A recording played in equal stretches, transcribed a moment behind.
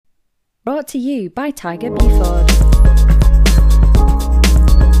Brought to you by Tiger Beeford.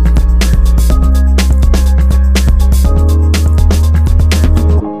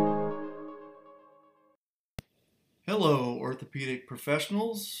 Hello, orthopedic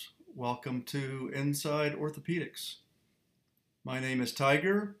professionals. Welcome to Inside Orthopedics. My name is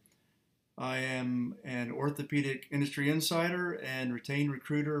Tiger. I am an orthopedic industry insider and retained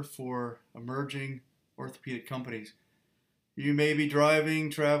recruiter for emerging orthopedic companies. You may be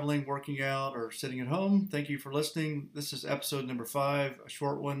driving, traveling, working out, or sitting at home. Thank you for listening. This is episode number 5, a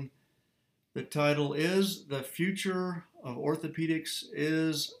short one. The title is The Future of Orthopedics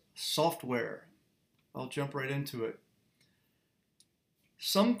is Software. I'll jump right into it.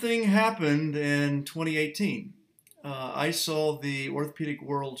 Something happened in 2018. I saw the orthopedic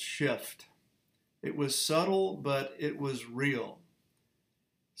world shift. It was subtle, but it was real.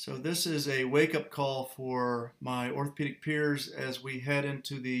 So this is a wake-up call for my orthopedic peers as we head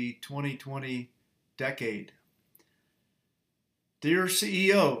into the 2020 decade. Dear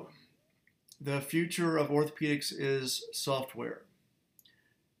CEO, the future of orthopedics is software.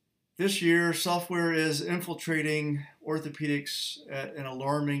 This year, software is infiltrating orthopedics at an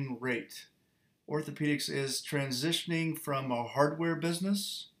alarming rate. Orthopedics is transitioning from a hardware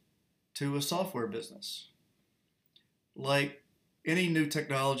business to a software business. Like any new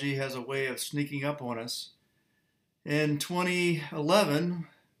technology has a way of sneaking up on us. In 2011,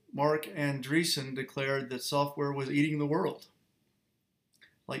 Marc Andreessen declared that software was eating the world.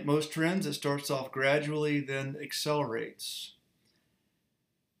 Like most trends, it starts off gradually, then accelerates.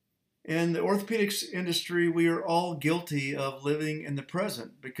 In the orthopedics industry, we are all guilty of living in the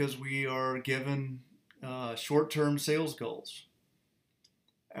present because we are given short-term sales goals.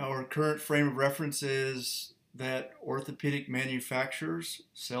 Our current frame of reference is that orthopedic manufacturers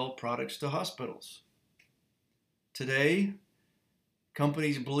sell products to hospitals. Today,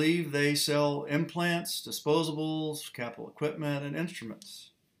 companies believe they sell implants, disposables, capital equipment, and instruments.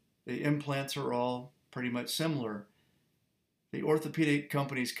 The implants are all pretty much similar. The orthopedic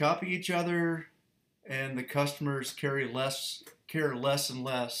companies copy each other, and the customers care less and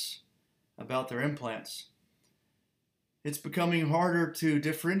less about their implants. It's becoming harder to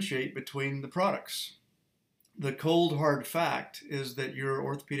differentiate between the products. The cold hard fact is that your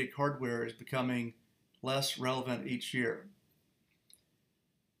orthopedic hardware is becoming less relevant each year.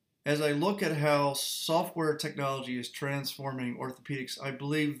 As I look at how software technology is transforming orthopedics, I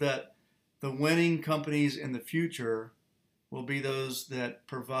believe that the winning companies in the future will be those that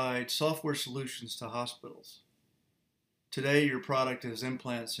provide software solutions to hospitals. Today, your product is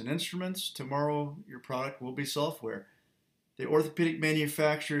implants and instruments. Tomorrow, your product will be software. The orthopedic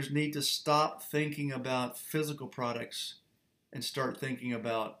manufacturers need to stop thinking about physical products and start thinking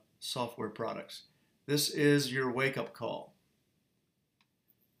about software products. This is your wake-up call.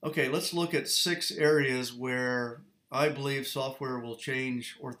 Okay, let's look at 6 areas where I believe software will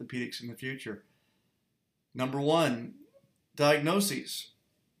change orthopedics in the future. Number 1, diagnoses.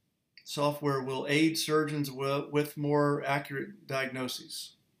 Software will aid surgeons with more accurate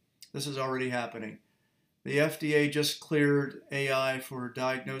diagnoses. This is already happening. The FDA just cleared AI for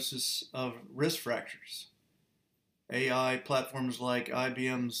diagnosis of wrist fractures. AI platforms like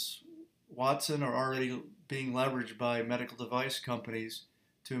IBM's Watson are already being leveraged by medical device companies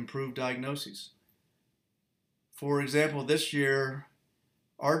to improve diagnoses. For example, this year,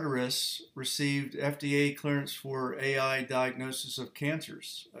 Arteris received FDA clearance for AI diagnosis of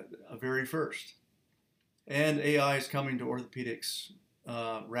cancers, a very first. And AI is coming to orthopedics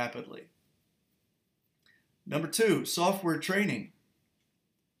rapidly. Number 2, software training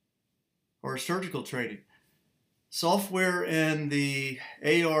or surgical training. Software and the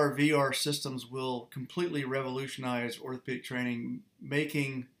AR, VR systems will completely revolutionize orthopedic training,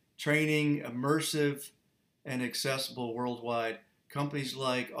 making training immersive and accessible worldwide. Companies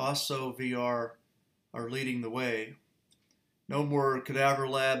like Osso VR are leading the way. No more cadaver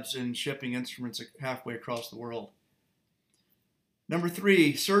labs and shipping instruments halfway across the world. Number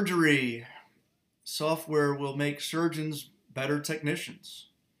 3, surgery. Software will make surgeons better technicians.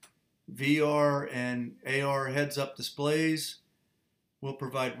 VR and AR heads-up displays will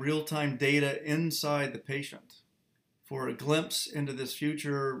provide real-time data inside the patient. For a glimpse into this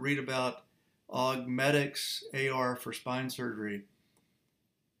future, read about Augmedix AR for spine surgery.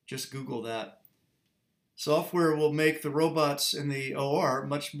 Just Google that. Software will make the robots in the OR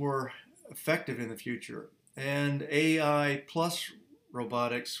much more effective in the future, and AI plus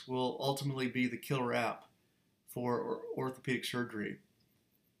robotics will ultimately be the killer app for orthopedic surgery.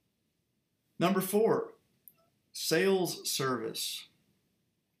 Number 4, sales service.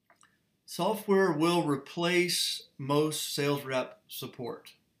 Software will replace most sales rep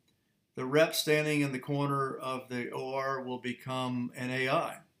support. The rep standing in the corner of the OR will become an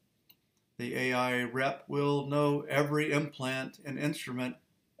AI. The AI rep will know every implant and instrument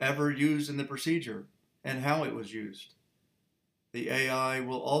ever used in the procedure and how it was used. The AI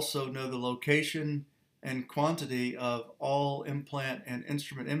will also know the location and quantity of all implant and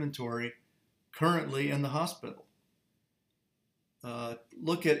instrument inventory currently in the hospital.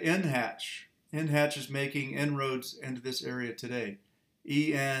 Look at NHatch. NHatch is making inroads into this area today.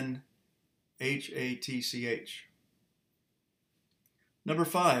 ENHATCH. Number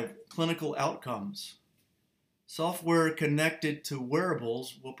 5, clinical outcomes. Software connected to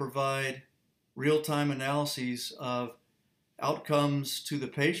wearables will provide real-time analyses of outcomes to the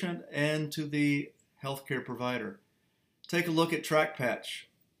patient and to the healthcare provider. Take a look at TrackPatch,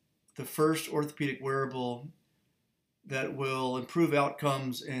 the first orthopedic wearable that will improve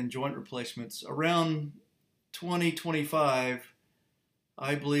outcomes in joint replacements. Around 2025,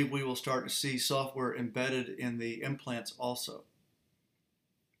 I believe we will start to see software embedded in the implants also.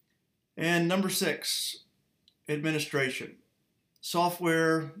 And number 6, administration.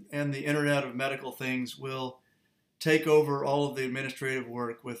 Software and the Internet of Medical Things will take over all of the administrative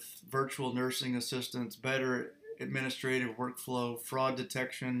work with virtual nursing assistants, better administrative workflow, fraud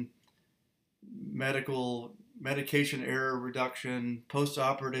detection, medication error reduction,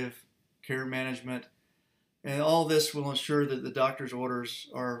 post-operative care management, and all this will ensure that the doctor's orders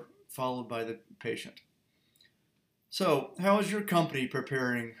are followed by the patient. So, how is your company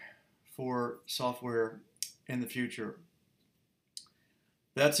preparing for software in the future?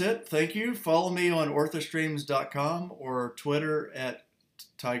 That's it. Thank you. Follow me on orthostreams.com or Twitter at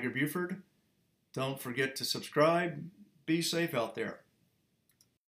Tiger Buford. Don't forget to subscribe. Be safe out there.